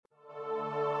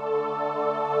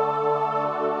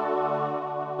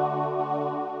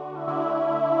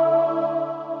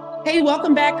Hey,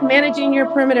 welcome back, Managing Your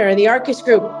Perimeter, the Arcus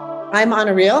Group. I'm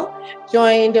Anna Reel,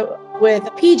 joined with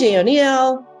PJ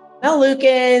O'Neill, Mel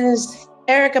Lukens,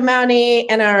 Erica Mounty,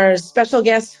 and our special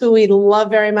guest who we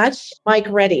love very much, Mike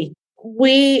Reddy.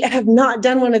 We have not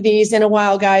done one of these in a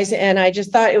while, guys, and I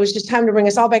just thought it was just time to bring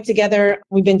us all back together.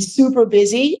 We've been super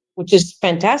busy, which is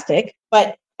fantastic,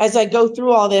 but as I go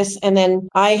through all this, and then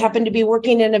I happen to be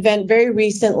working an event very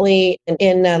recently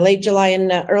in late July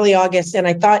and early August, and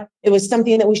I thought it was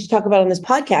something that we should talk about on this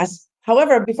podcast.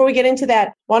 However, before we get into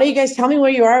that, why don't you guys tell me where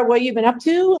you are, what you've been up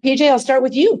to? PJ, I'll start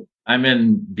with you. I'm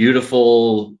in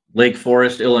beautiful Lake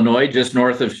Forest, Illinois, just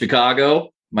north of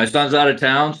Chicago. My son's out of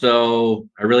town, so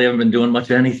I really haven't been doing much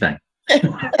of anything.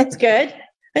 That's good.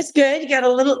 That's good. You got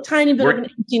a little tiny bit of an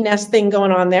empty nest thing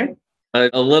going on there.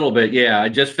 A little bit, yeah. I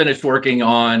just finished working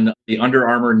on the Under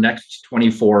Armour Next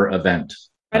 24 event,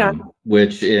 right on.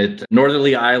 Which at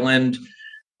Northerly Island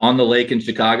on the lake in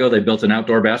Chicago, they built an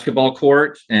outdoor basketball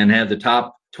court and had the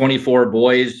top 24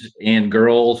 boys and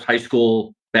girls high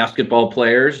school basketball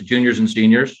players, juniors and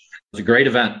seniors. It was a great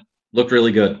event. Looked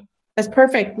really good. That's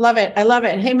perfect. Love it. I love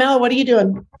it. Hey, Mel, what are you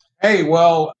doing? Hey,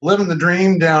 well, living the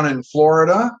dream down in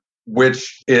Florida,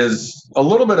 which is a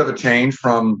little bit of a change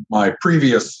from my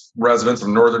previous residence of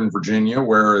Northern Virginia,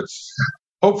 where it's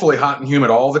hopefully hot and humid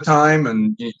all the time.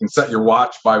 And you can set your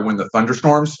watch by when the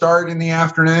thunderstorms start in the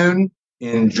afternoon,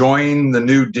 enjoying the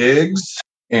new digs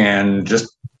and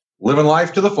just living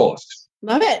life to the fullest.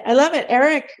 Love it. I love it.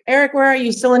 Eric, where are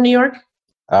you? Still in New York?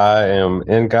 I am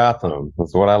in Gotham.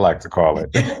 That's what I like to call it.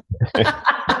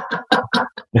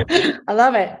 I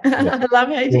love it. I love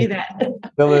how you do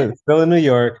that. Still in New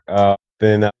York.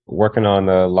 Been working on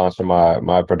the launch of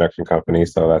my production company,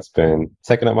 so that's been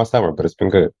taking up my summer, but it's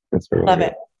been good. It's been love really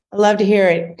it. I love to hear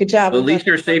it. Good job. At least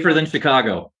you're safer than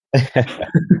Chicago.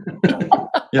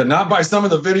 Yeah, not by some of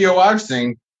the video I've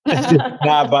seen.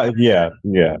 Yeah.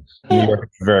 New York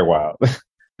is very wild. Just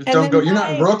don't go. You're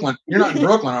not in Brooklyn. You're not in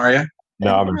Brooklyn, are you?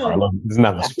 No, I'm in Harlem. It's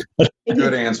not much.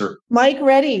 Good answer. Mike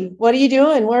Reddy, what are you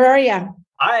doing? Where are you?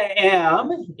 I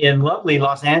am in lovely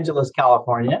Los Angeles,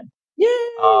 California. Yay!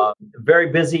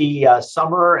 Very busy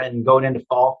summer and going into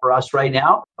fall for us right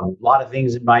now. A lot of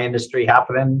things in my industry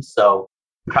happening. So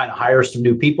I'm trying to hire some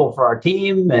new people for our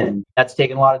team, and that's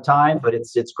taken a lot of time, but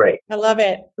it's great. I love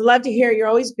it. Love to hear you're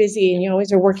always busy and you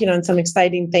always are working on some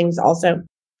exciting things also.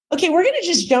 Okay, we're going to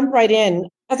just jump right in.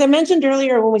 As I mentioned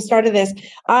earlier when we started this,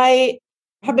 I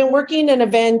have been working an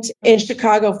event in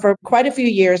Chicago for quite a few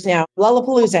years now.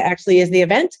 Lollapalooza actually is the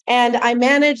event. And I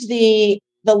manage the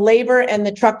labor and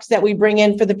the trucks that we bring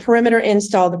in for the perimeter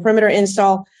install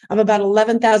of about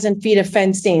 11,000 feet of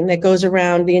fencing that goes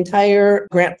around the entire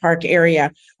Grant Park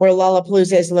area where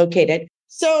Lollapalooza is located.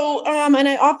 So, and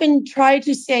I often try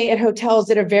to stay at hotels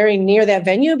that are very near that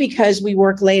venue because we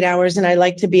work late hours and I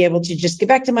like to be able to just get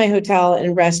back to my hotel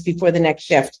and rest before the next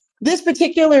shift. This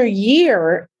particular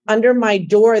year, under my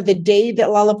door, the day that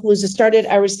Lollapalooza started,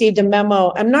 I received a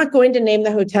memo. I'm not going to name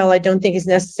the hotel. I don't think it's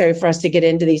necessary for us to get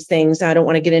into these things. I don't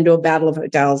want to get into a battle of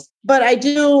hotels. But I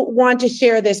do want to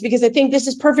share this because I think this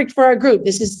is perfect for our group.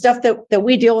 This is stuff that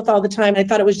we deal with all the time. I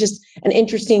thought it was just an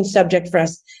interesting subject for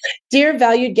us. Dear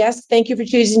valued guests, thank you for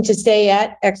choosing to stay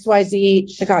at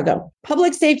XYZ Chicago.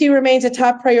 Public safety remains a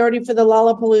top priority for the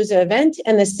Lollapalooza event,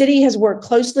 and the city has worked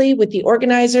closely with the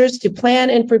organizers to plan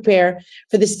and prepare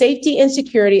for the safety and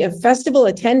security of festival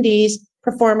attendees,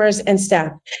 performers, and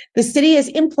staff. The city has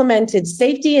implemented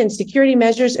safety and security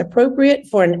measures appropriate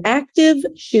for an active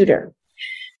shooter.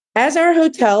 As our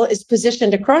hotel is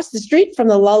positioned across the street from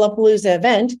the Lollapalooza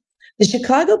event, the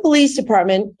Chicago Police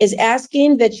Department is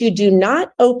asking that you do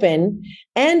not open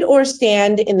and or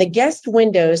stand in the guest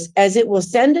windows as it will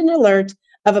send an alert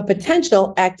of a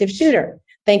potential active shooter.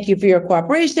 Thank you for your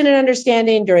cooperation and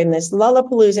understanding during this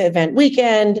Lollapalooza event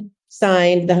weekend.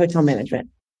 Signed, the hotel management.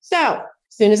 So as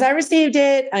soon as I received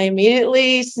it, I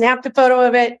immediately snapped a photo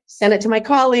of it, sent it to my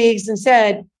colleagues and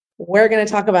said, we're going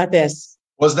to talk about this.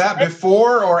 Was that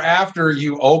before or after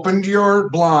you opened your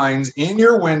blinds in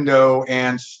your window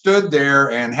and stood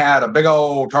there and had a big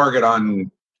old target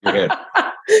on your head?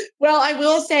 Well, I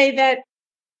will say that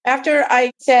after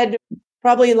I said,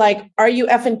 probably like, are you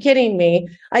effing kidding me?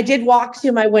 I did walk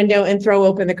to my window and throw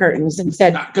open the curtains and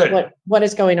said, what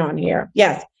is going on here?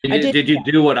 Yes. Did you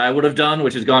do what I would have done,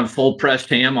 which is gone full pressed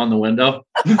ham on the window?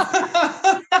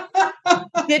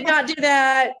 Did not do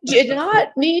that. Did not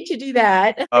need to do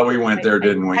that. Oh, we went there,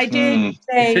 didn't we? I did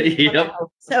say. Yep.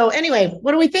 So anyway,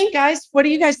 what do we think, guys? What do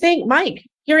you guys think? Mike,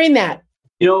 hearing that.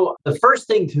 The first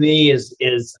thing to me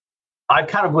is I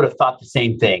kind of would have thought the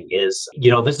same thing is,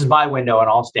 this is my window and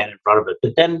I'll stand in front of it.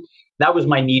 But then That was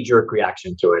my knee-jerk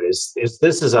reaction to it. Is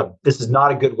this is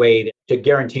not a good way to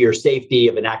guarantee your safety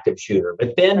of an active shooter.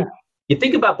 But then you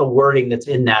think about the wording that's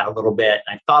in that a little bit.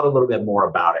 And I thought a little bit more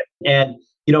about it. And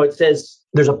it says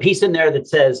there's a piece in there that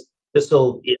says this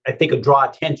will, I think, draw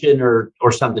attention or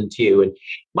something to you. And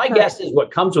my guess is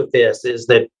what comes with this is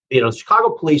that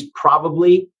Chicago police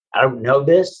probably, I don't know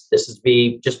this is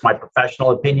just my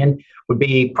professional opinion, would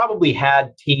be probably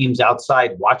had teams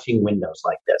outside watching windows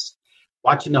like this,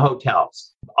 watching the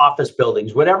hotels, office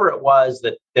buildings, whatever it was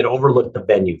that overlooked the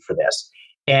venue for this.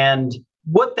 And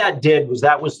what that did was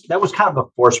that was kind of a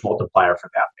force multiplier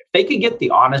for them. If they could get the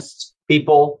honest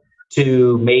people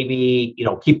to maybe,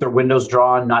 keep their windows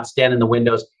drawn, not stand in the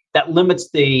windows, that limits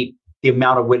the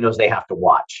amount of windows they have to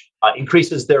watch,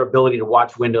 increases their ability to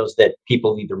watch windows that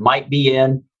people either might be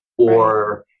in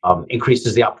or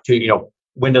increases the opportunity,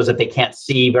 windows that they can't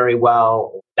see very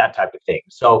well, that type of thing.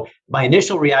 So my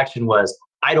initial reaction was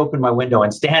I'd open my window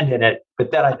and stand in it,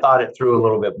 but then I thought it through a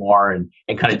little bit more and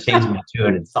kind of changed my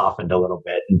tune and softened a little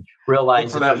bit and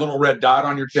realized for that little red dot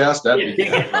on your chest.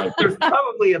 There's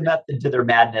probably a method to their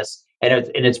madness, and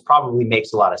it's probably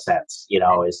makes a lot of sense.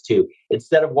 Is to,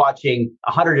 instead of watching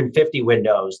 150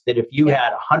 windows, that if you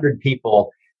had 100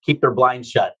 people keep their blinds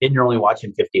shut, then you're only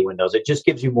watching 50 windows. It just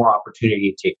gives you more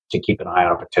opportunity to keep an eye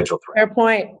on a potential threat.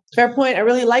 Fair point. I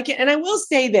really like it. And I will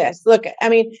say this, look, I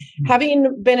mean,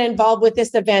 having been involved with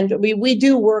this event, we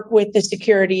do work with the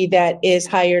security that is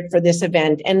hired for this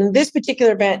event. And this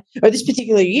particular event, or this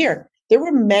particular year, there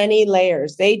were many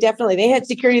layers. They had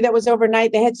security that was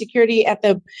overnight. They had security at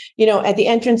the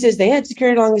entrances. They had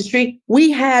security along the street.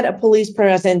 We had a police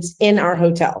presence in our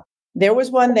hotel. There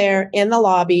was one there in the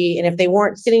lobby. And if they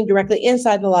weren't sitting directly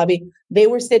inside the lobby, they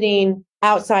were sitting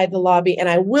outside the lobby. And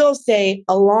I will say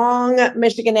along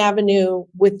Michigan Avenue,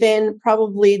 within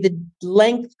probably the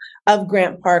length of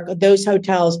Grant Park, those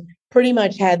hotels pretty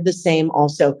much had the same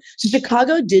also. So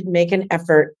Chicago did make an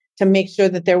effort to make sure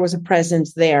that there was a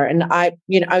presence there. And I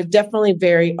was definitely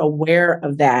very aware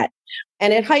of that.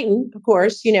 And it heightened, of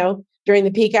course, during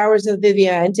the peak hours of the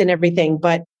event and everything,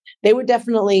 but they were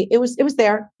definitely, it was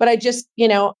there. But I just,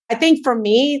 I think for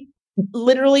me,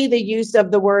 literally the use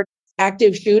of the word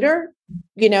active shooter,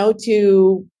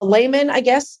 to a layman, I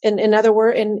guess, in other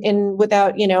words, in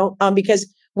without,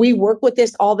 because we work with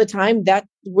this all the time, that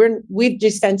we've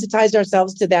desensitized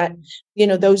ourselves to that,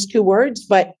 those two words,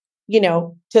 but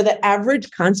to the average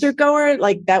concert goer,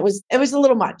 like it was a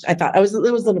little much. I thought it was a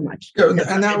little much.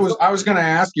 And I was going to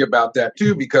ask you about that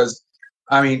too, because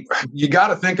I mean, you got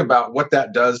to think about what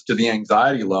that does to the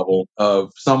anxiety level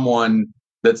of someone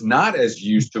that's not as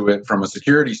used to it from a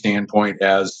security standpoint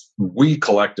as we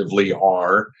collectively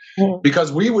are,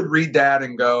 because we would read that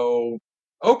and go,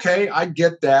 okay, I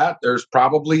get that. There's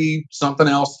probably something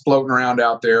else floating around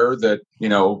out there that,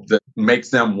 that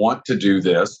makes them want to do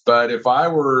this. But if I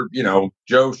were,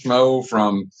 Joe Schmo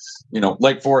from,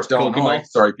 Lake Forest, Illinois,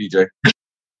 sorry, PJ,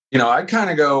 I'd kind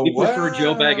of go, we prefer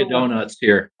Joe Bag of Donuts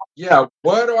here. Yeah,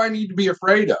 what do I need to be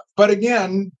afraid of? But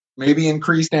again, maybe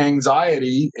increased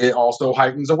anxiety, it also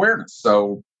heightens awareness.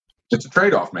 So it's a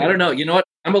trade-off, man. I don't know. You know what?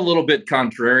 I'm a little bit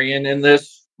contrarian in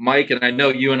this, Mike, and I know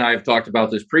you and I have talked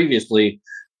about this previously.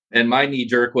 And my knee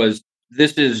jerk was,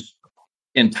 this is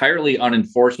entirely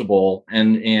unenforceable,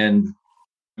 and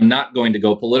I'm not going to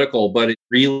go political, but it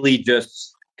really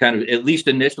just kind of, at least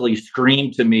initially,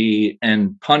 screamed to me,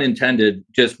 and pun intended,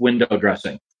 just window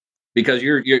dressing. Because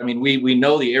we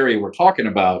know the area we're talking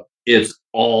about is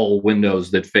all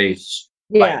windows that face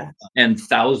and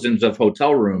thousands of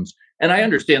hotel rooms. And I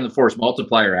understand the force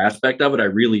multiplier aspect of it. I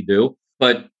really do.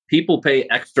 But people pay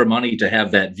extra money to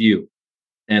have that view.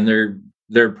 And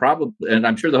they're probably, and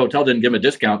I'm sure the hotel didn't give them a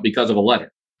discount because of a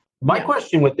letter. My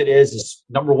question with it is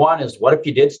number one is, what if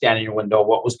you did stand in your window?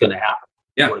 What was going to happen?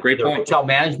 Yeah, great point. Hotel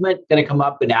management going to come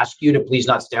up and ask you to please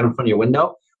not stand in front of your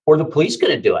window, or the police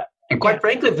going to do it? And quite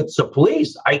frankly, if it's the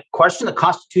police, I question the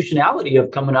constitutionality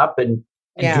of coming up and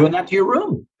doing that to your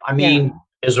room. I mean,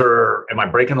 am I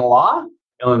breaking the law?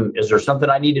 Is there something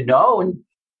I need to know? And,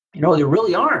 there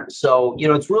really aren't. So,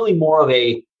 it's really more of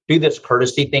a do this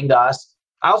courtesy thing to us.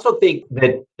 I also think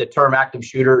that the term active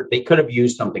shooter, they could have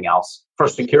used something else for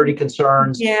security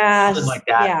concerns, something like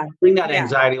that. Yeah. Bring that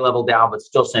anxiety level down, but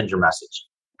still send your message.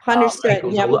 Understood. I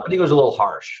think it was a little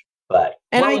harsh, but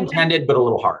well-intended, but a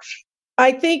little harsh.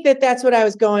 I think that's what I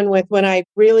was going with when I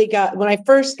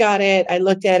first got it. I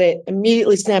looked at it,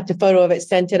 immediately snapped a photo of it,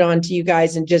 sent it on to you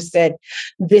guys, and just said,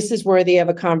 this is worthy of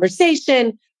a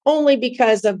conversation, only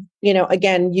because of,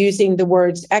 again, using the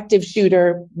words active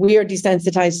shooter. We are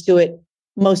desensitized to it.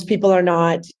 Most people are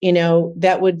not,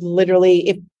 that would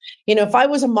literally, If I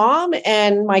was a mom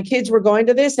and my kids were going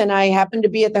to this and I happened to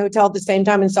be at the hotel at the same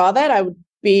time and saw that, I would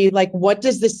be like, what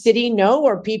does the city know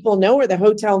or people know or the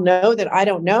hotel know that I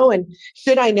don't know? And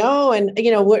should I know? And,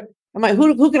 what am I,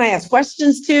 who can I ask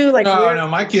questions to? Like, no,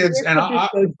 my kids, and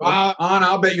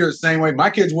I'll bet you're the same way. My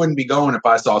kids wouldn't be going if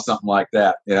I saw something like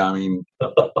that. Yeah. I mean,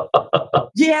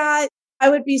 yeah, I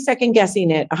would be second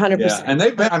guessing it 100%. Yeah.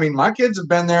 And my kids have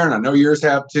been there and I know yours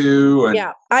have too. And,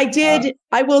 yeah, I did.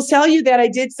 I will tell you that I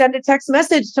did send a text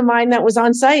message to mine that was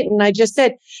on site. And I just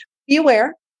said, be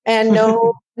aware and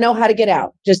know how to get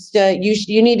out. Just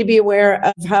you need to be aware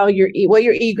of how what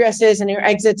your egress is and your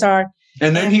exits are.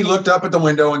 And then he looked up at the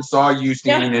window and saw you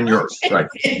standing in yours. Right.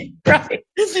 Right.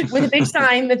 With a big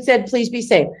sign that said, please be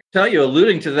safe. Tell you,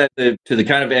 alluding to that, to the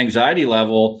kind of anxiety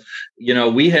level,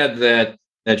 we had that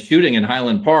shooting in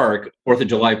Highland Park, 4th of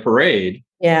July parade.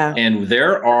 Yeah. And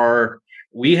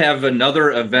we have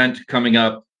another event coming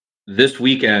up this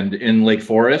weekend in Lake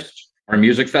Forest, our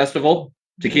music festival,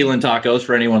 Tequila and Tacos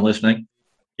for anyone listening.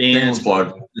 And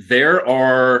there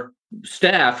are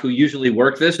staff who usually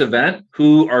work this event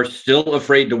who are still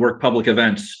afraid to work public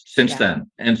events since then.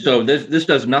 And so this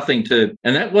does nothing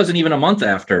and that wasn't even a month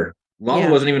after.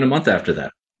 Wasn't even a month after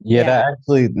that. Yeah,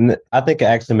 I think it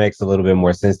actually makes a little bit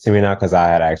more sense to me now because I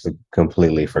had actually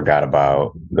completely forgot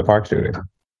about the park shooting.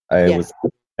 I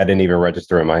didn't even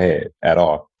register in my head at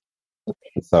all.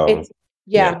 So,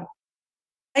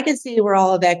 I can see where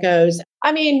all of that goes.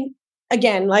 I mean,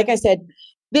 again, like I said,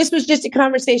 this was just a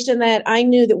conversation that I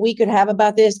knew that we could have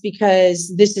about this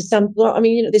because this is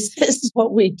this is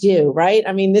what we do, right?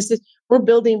 I mean, we're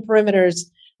building perimeters,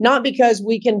 not because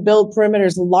we can build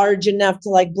perimeters large enough to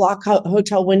like block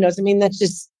hotel windows. I mean, that's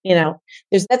just,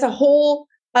 that's a whole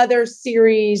other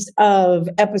series of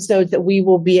episodes that we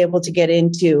will be able to get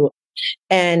into.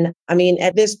 And I mean,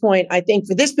 at this point, I think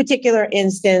for this particular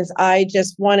instance, I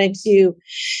just wanted to,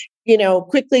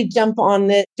 quickly jump on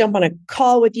a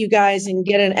call with you guys and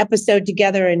get an episode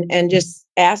together and just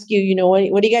ask you,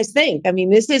 what do you guys think? I mean,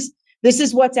 this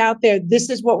is what's out there. This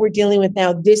is what we're dealing with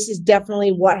now. This is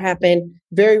definitely what happened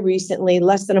very recently,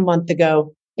 less than a month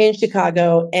ago in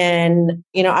Chicago. And,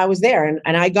 I was there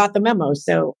and I got the memo.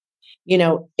 So,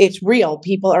 it's real.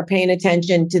 People are paying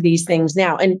attention to these things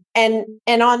now. And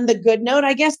on the good note,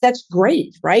 I guess that's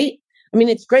great, right? I mean,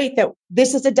 it's great that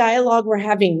this is a dialogue we're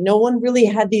having. No one really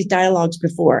had these dialogues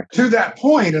before. To that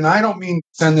point, and I don't mean to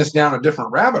send this down a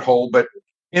different rabbit hole, but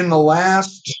in the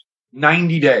last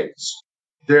 90 days,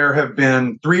 there have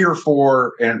been 3 or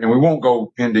 4, and we won't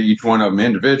go into each one of them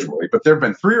individually, but there have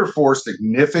been 3 or 4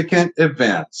 significant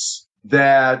events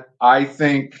that I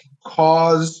think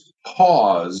cause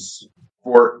pause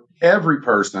for every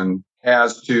person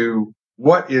as to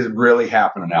what is really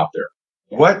happening out there.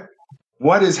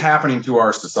 What is happening to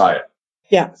our society?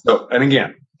 Yeah. So, and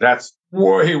again, that's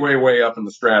way, way, way up in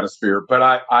the stratosphere. But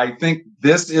I think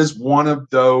this is one of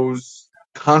those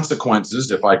consequences,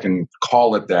 if I can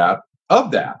call it that, of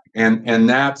that. And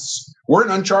we're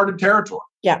in uncharted territory.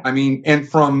 Yeah. I mean, and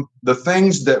from the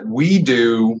things that we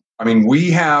do, I mean,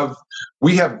 we have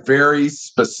very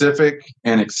specific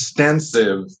and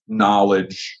extensive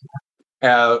knowledge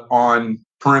on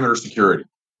perimeter security.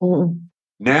 Mm-hmm.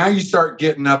 Now you start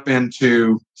getting up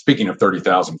into, speaking of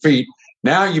 30,000 feet,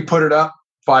 now you put it up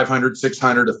 500,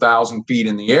 600, 1,000 feet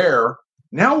in the air.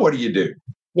 Now what do you do?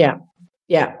 Yeah.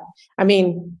 Yeah. I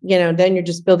mean, then you're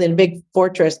just building a big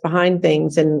fortress behind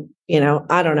things. And,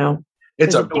 I don't know.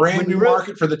 It's a brand new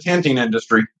market for the tenting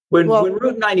industry. When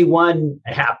Route 91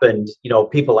 happened,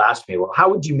 people asked me, well,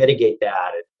 how would you mitigate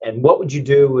that? And what would you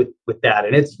do with that?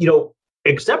 And it's,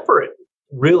 except for it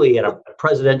really at a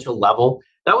presidential level,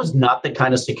 that was not the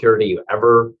kind of security you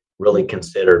ever really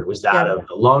considered, was that of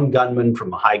a lone gunman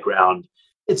from a high ground.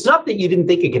 It's not that you didn't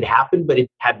think it could happen, but it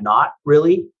had not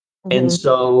really. Mm-hmm. And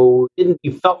so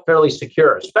you felt fairly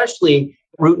secure, especially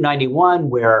Route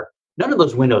 91, where none of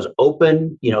those windows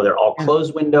open, they're all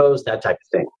closed windows, that type of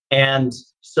thing. And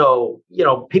so,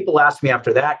 people asked me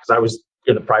after that, because I was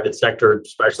in the private sector,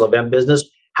 special event business,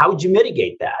 how would you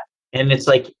mitigate that? And it's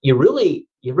like, you really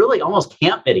almost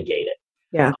can't mitigate it.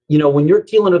 Yeah. When you're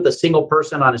dealing with a single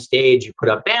person on a stage, you put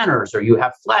up banners or you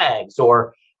have flags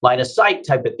or line of sight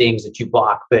type of things that you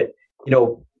block. But,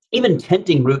 even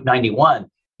tenting Route 91,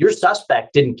 your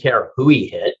suspect didn't care who he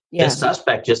hit. Yeah. The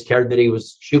suspect just cared that he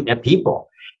was shooting at people.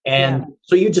 And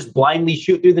so you just blindly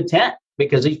shoot through the tent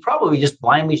because he's probably just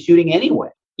blindly shooting anyway.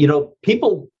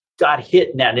 People got hit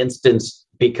in that instance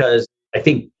because I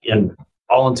think in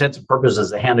all intents and purposes,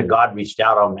 the hand of God reached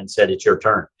out on him and said, it's your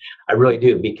turn. I really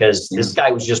do, because this guy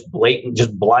was just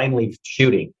blindly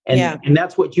shooting. And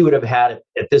that's what you would have had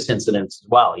at this incident as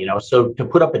well. So to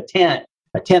put up a tent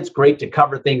A tent's great to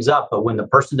cover things up, but when the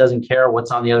person doesn't care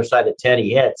what's on the other side of the tent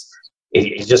he hits,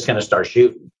 he's just going to start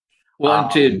shooting. Well,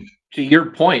 and to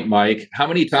your point, Mike, how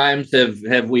many times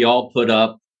have we all put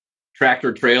up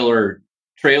tractor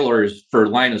trailers for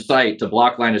line of sight to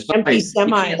block line of sight? Empty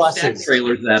semi buses,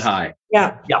 trailers that high.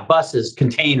 Yeah, buses,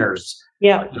 containers,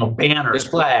 banners,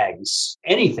 flags,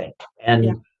 anything.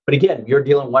 And but again, you're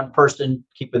dealing with one person,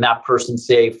 keeping that person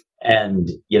safe, and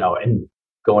and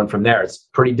going from there. It's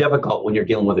pretty difficult when you're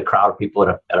dealing with a crowd of people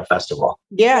at a festival.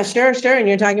 Yeah, sure. And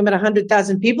you're talking about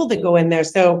 100,000 people that go in there.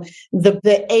 So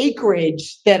the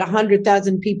acreage that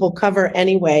 100,000 people cover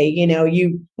anyway,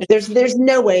 there's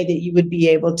no way that you would be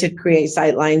able to create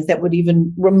sight lines that would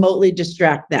even remotely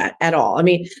distract that at all. I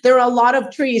mean, there are a lot of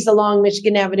trees along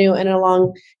Michigan Avenue and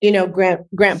along,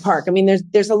 Grant Park. I mean,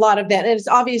 there's a lot of that. And it's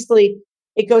obviously,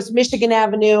 it goes Michigan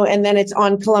Avenue and then it's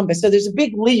on Columbus. So there's a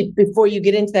big leap before you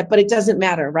get into that, but it doesn't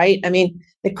matter, right? I mean,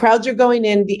 the crowds are going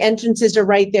in, the entrances are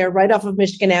right there, right off of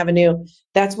Michigan Avenue.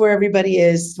 That's where everybody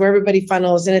is, where everybody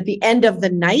funnels. And at the end of the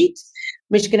night,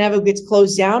 Michigan Avenue gets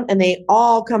closed down and they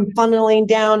all come funneling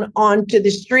down onto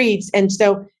the streets. And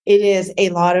so it is a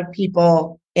lot of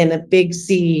people in a big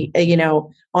sea,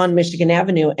 on Michigan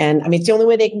Avenue. And I mean, it's the only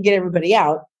way they can get everybody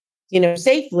out,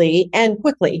 safely and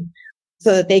quickly,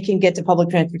 so that they can get to public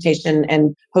transportation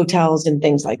and hotels and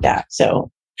things like that. So,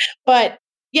 but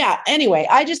yeah, anyway,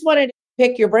 I just wanted to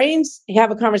pick your brains, have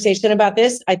a conversation about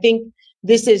this. I think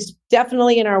this is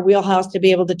definitely in our wheelhouse to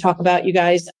be able to talk about. You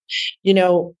guys,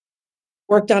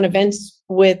 worked on events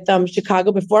with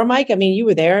Chicago before, Mike. I mean, you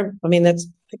were there. I mean, that's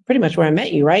pretty much where I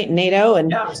met you, right? NATO.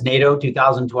 And yeah, it was NATO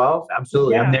 2012.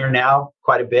 Absolutely. Yeah. I'm there now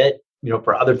quite a bit,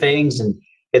 for other things. And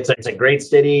it's a great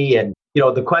city. And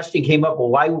the question came up, well,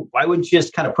 why wouldn't you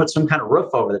just kind of put some kind of roof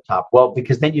over the top? Well,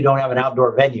 because then you don't have an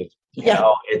outdoor venue.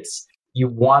 You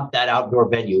want that outdoor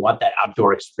venue, you want that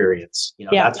outdoor experience.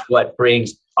 That's what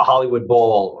brings a Hollywood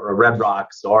Bowl or a Red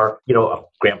Rocks or, a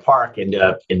Grant Park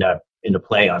into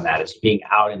play on that, is being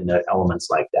out in the elements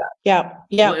like that. Yeah.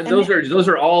 Yeah. Well, and those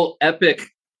are all epic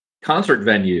concert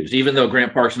venues, even though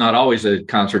Grant Park's not always a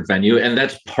concert venue. And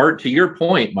that's to your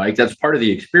point, Mike, that's part of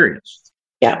the experience.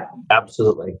 Yeah,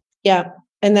 absolutely. Yeah.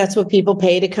 And that's what people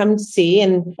pay to come see.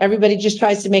 And everybody just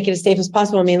tries to make it as safe as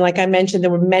possible. I mean, like I mentioned,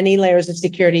 there were many layers of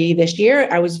security this year.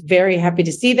 I was very happy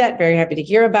to see that, very happy to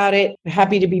hear about it,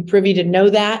 happy to be privy to know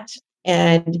that.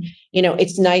 And,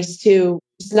 it's nice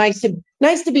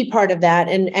to be part of that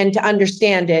and to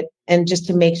understand it and just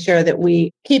to make sure that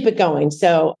we keep it going.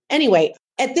 So anyway,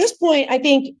 at this point, I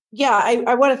think,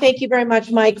 I want to thank you very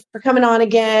much, Mike, for coming on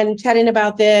again, chatting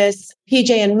about this. PJ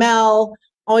and Mel,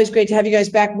 always great to have you guys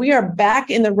back. We are back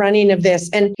in the running of this.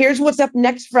 And here's what's up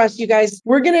next for us, you guys.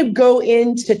 We're going to go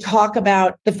in to talk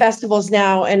about the festivals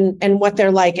now and what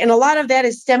they're like. And a lot of that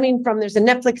is stemming from, there's a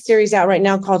Netflix series out right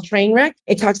now called Trainwreck.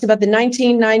 It talks about the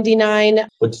 1999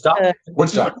 Woodstock.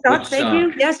 Thank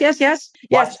you. Yes.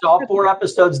 Watched all 4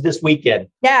 episodes this weekend.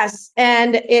 Yes.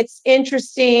 And it's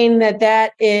interesting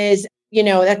that is,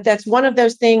 that's one of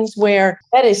those things where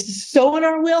that is so in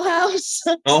our wheelhouse.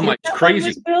 Oh my, it's crazy.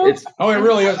 It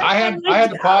really is. I had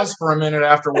to pause for a minute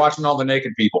after watching all the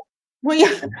naked people. Well,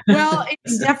 yeah. Well,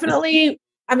 it's definitely.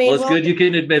 I mean, it's good you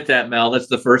can admit that, Mel. That's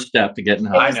the first step to getting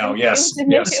high. I know. Yes.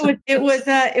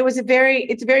 It's very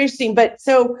interesting. But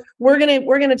so we're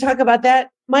gonna talk about that,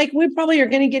 Mike. We probably are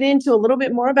going to get into a little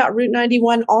bit more about Route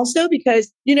 91 also,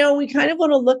 because we kind of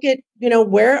want to look at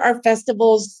where are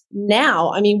festivals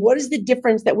now. I mean, what is the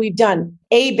difference that we've done?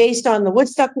 A, based on the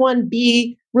Woodstock one.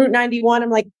 B, Route 91. I'm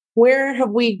like, where have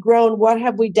we grown? What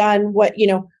have we done?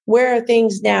 Where are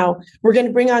things now? We're going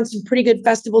to bring on some pretty good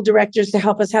festival directors to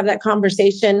help us have that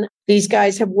conversation. These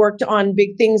guys have worked on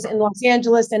big things in Los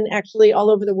Angeles and actually all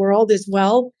over the world as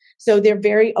well. So they're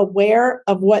very aware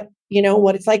of what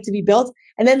it's like to be built.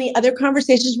 And then the other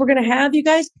conversations we're going to have, you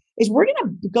guys, is we're going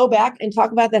to go back and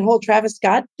talk about that whole Travis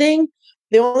Scott thing.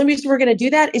 The only reason we're going to do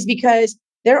that is because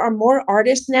there are more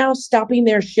artists now stopping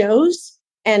their shows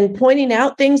and pointing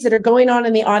out things that are going on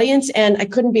in the audience. And I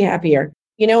couldn't be happier.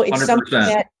 It's 100%. Something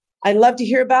that I love to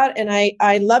hear about. And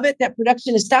I love it that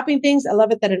production is stopping things. I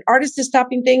love it that an artist is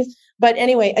stopping things. But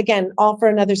anyway, again, all for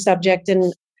another subject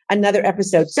and another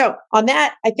episode. So on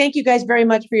that, I thank you guys very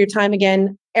much for your time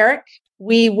again. Eric,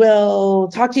 we will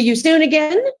talk to you soon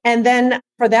again. And then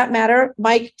for that matter,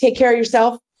 Mike, take care of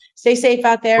yourself. Stay safe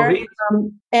out there.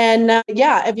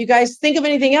 If you guys think of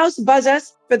anything else, buzz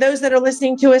us. For those that are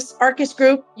listening to us, Arcus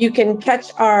Group, you can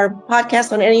catch our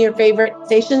podcast on any of your favorite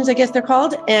stations, I guess they're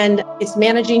called. And it's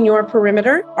Managing Your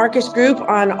Perimeter. Arcus Group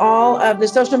on all of the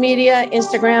social media,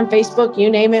 Instagram, Facebook, you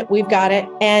name it, we've got it.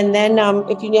 And then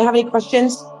if you have any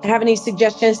questions, have any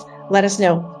suggestions, let us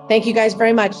know. Thank you guys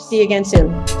very much. See you again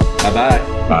soon. Bye-bye.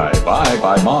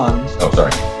 Bye, Mons. Oh,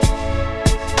 sorry.